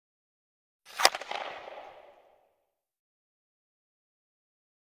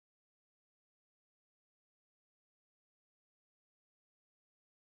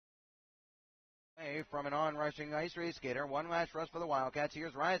From an on-rushing ice race skater. One last rush for the Wildcats.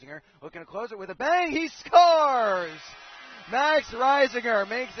 Here's Reisinger looking to close it with a bang. He scores! Max Reisinger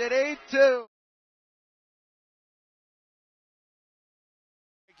makes it 8-2.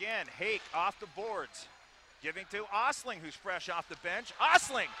 Again, Hake off the boards. Giving to Ostling, who's fresh off the bench.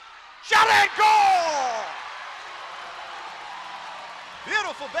 Ostling! Shot and goal!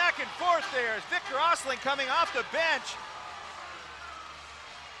 Beautiful back and forth there as Victor Ostling coming off the bench.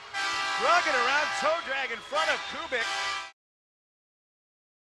 Drug it around, toe drag in front of Kubik.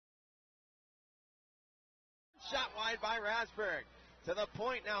 Shot wide by Rasberg. To the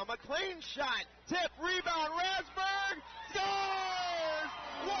point now. McLean shot. Tip, rebound. Rasberg scores!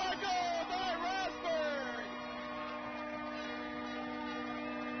 What a goal by Rasberg!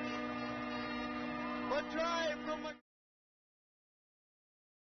 A drive from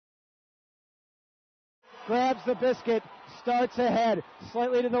grabs the biscuit, starts ahead,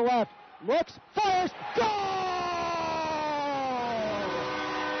 slightly to the left. Looks, fires, goal!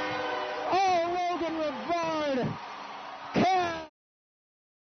 Oh, Logan Rivard!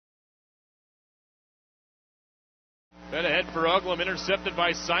 Fed ahead for Uglum, intercepted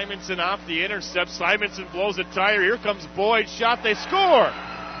by Simonson off the intercept. Simonson blows a tire. Here comes Boyd, shot, they score!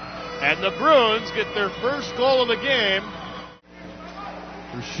 And the Bruins get their first goal of the game.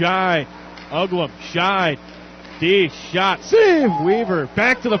 Shy, Uglum, Shy. D shot, save, Weaver,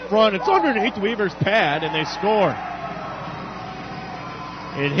 back to the front, it's underneath Weaver's pad, and they score.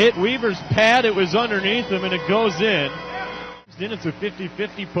 It hit Weaver's pad, it was underneath him, and it goes in. Then it's a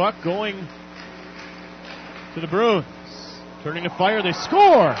 50-50 puck going to the Bruins. Turning to fire, they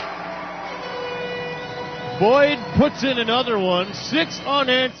score! Boyd puts in another one, 6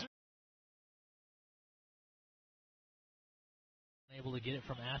 unanswered. Able to get it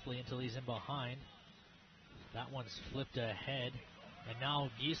from Athlete until he's in behind. That one's flipped ahead, and now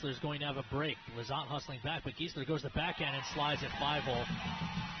Giesler's going to have a break. Lizotte hustling back, but Giesler goes to the backhand and slides at 5-hole.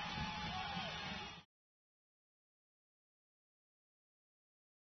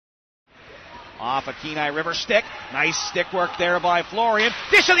 Off a Kenai River stick. Nice stick work there by Florian.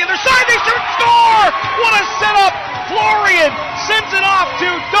 Dish on the other side, they shoot, score! What a setup! Florian sends it off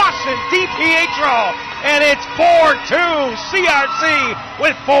to Dawson, Dipietro, and it's 4-2 CRC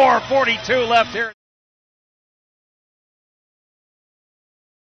with 4:42 left here.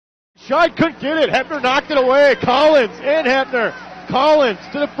 Scheid couldn't get it. Hepner knocked it away. Collins and Hepner. Collins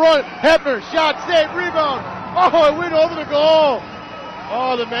to the front. Hepner, shot, save, rebound. Oh, it went over the goal.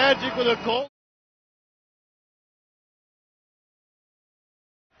 Oh, the Magic with a goal.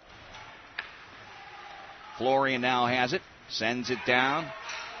 Florian now has it. Sends it down.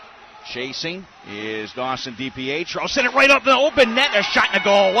 Chasing is Dawson DiPietro. Sent it right up the open net. A shot and a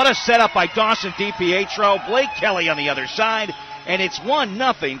goal. What a setup by Dawson DiPietro. Blake Kelley on the other side. And it's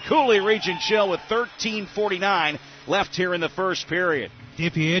 1-0. Coulee Region Chill with 13:49 left here in the first period.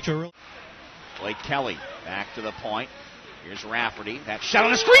 Dipietro. Blake Kelley back to the point. Here's Rafferty. That shot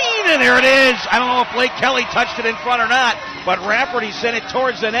on the screen, and there it is. I don't know if Blake Kelley touched it in front or not, but Rafferty sent it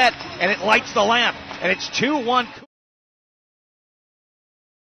towards the net, and it lights the lamp. And it's 2-1.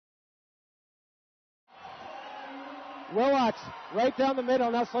 Willox, right down the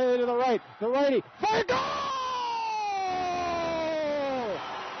middle, now slightly to the right. The righty, fire, goal!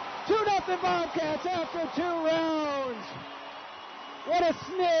 2-0 Bobcats after 2 rounds. What a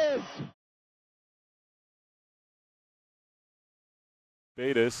sniz!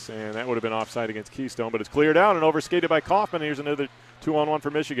 Batis, and that would have been offside against Keystone, but it's cleared out and overskated by Kaufman. Here's another 2-on-1 for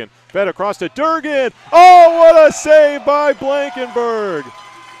Michigan. Fed across to Durgan. Oh, what a save by Blankenburg!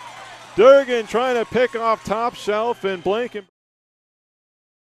 Durgan trying to pick off top shelf, and Blankenburg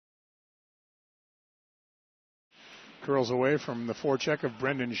curls away from the forecheck of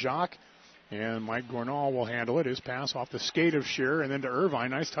Brendan Jacques, and Mike Gournall will handle it. His pass off the skate of Scherer, and then to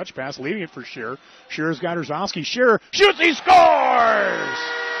Irvine. Nice touch pass, leading it for Scherer. Scherer's got Rzavsky. Scherer shoots, he scores!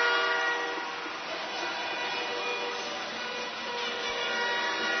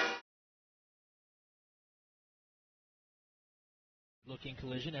 Looking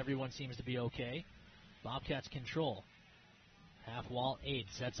collision, everyone seems to be okay. Bobcats control. Half wall, Aid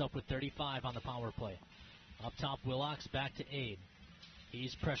sets up with 35 on the power play. Up top, Willox back to Aid.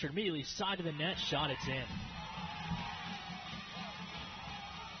 He's pressured immediately, side of the net, shot, it's in.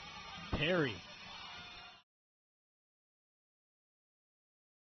 Perry.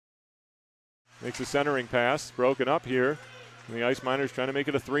 makes a centering pass, broken up here. And the Ice Miners trying to make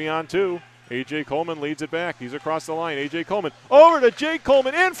it a 3-on-2. A.J. Coleman leads it back. He's across the line. A.J. Coleman over to Jake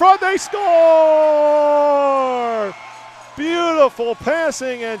Coleman. In front, they score! Beautiful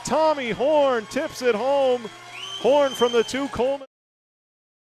passing, and Tommy Horn tips it home. Horn from the 2, Coleman.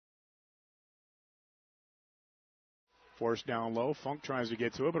 Forced down low. Funk tries to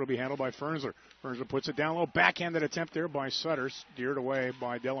get to it, but it'll be handled by Fernsler. Fernsler puts it down low. Backhanded attempt there by Sutter. Steered away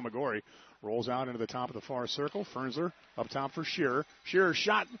by Delamagori. Rolls out into the top of the far circle. Fernsler up top for Scherer. Scherer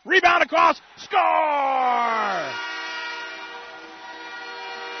shot. Rebound across. Score!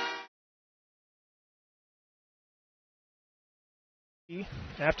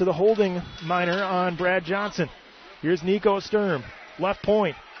 After the holding minor on Brad Johnson. Here's Nico Sturm. Left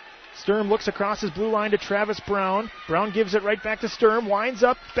point. Sturm looks across his blue line to Travis Brown. Brown gives it right back to Sturm. Winds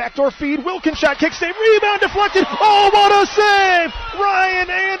up. Backdoor feed. Wilkins shot. Kick save. Rebound deflected. Oh, what a save! Ryan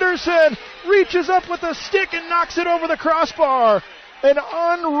Anderson reaches up with a stick and knocks it over the crossbar. An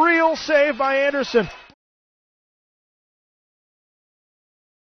unreal save by Anderson.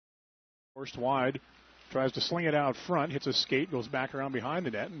 Forced wide. Tries to sling it out front. Hits a skate. Goes back around behind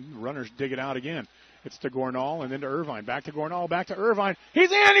the net. And runners dig it out again. It's to Gornall and then to Irvine. Back to Gornall, back to Irvine.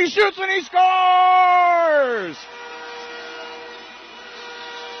 He's in, he shoots, and he scores!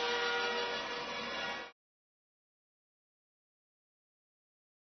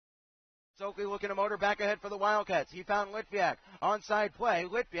 Oakley looking to motor back ahead for the Wildcats. He found Litviak. Onside play.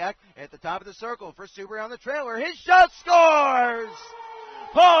 Litviak at the top of the circle for Suubry on the trailer. His shot scores!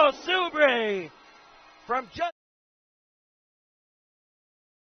 Paul Suubry from just...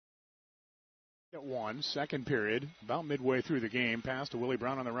 At one, second period, about midway through the game, pass to Willie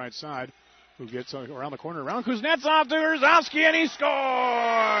Brown on the right side, who gets around the corner, around Kuznetsov to Rzavsky, and he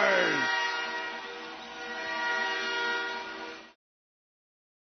scores!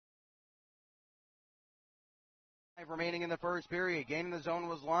 Remaining in the first period. Gaining the zone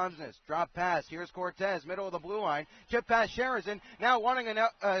was Lomsness. Drop pass. Here's Cortez, middle of the blue line. Chip pass Scherer. Now wanting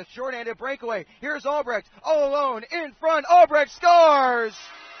a short-handed breakaway. Here's Albrecht, all alone, in front. Albrecht scores!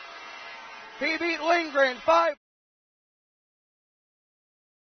 He beat Lindgren 5.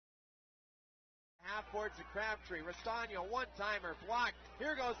 Half boards to Crabtree. Restano, one-timer, blocked.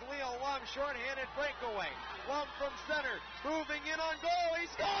 Here goes Leo Lum, short-handed breakaway. Lum from center, moving in on goal. He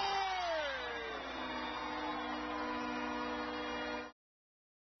scores!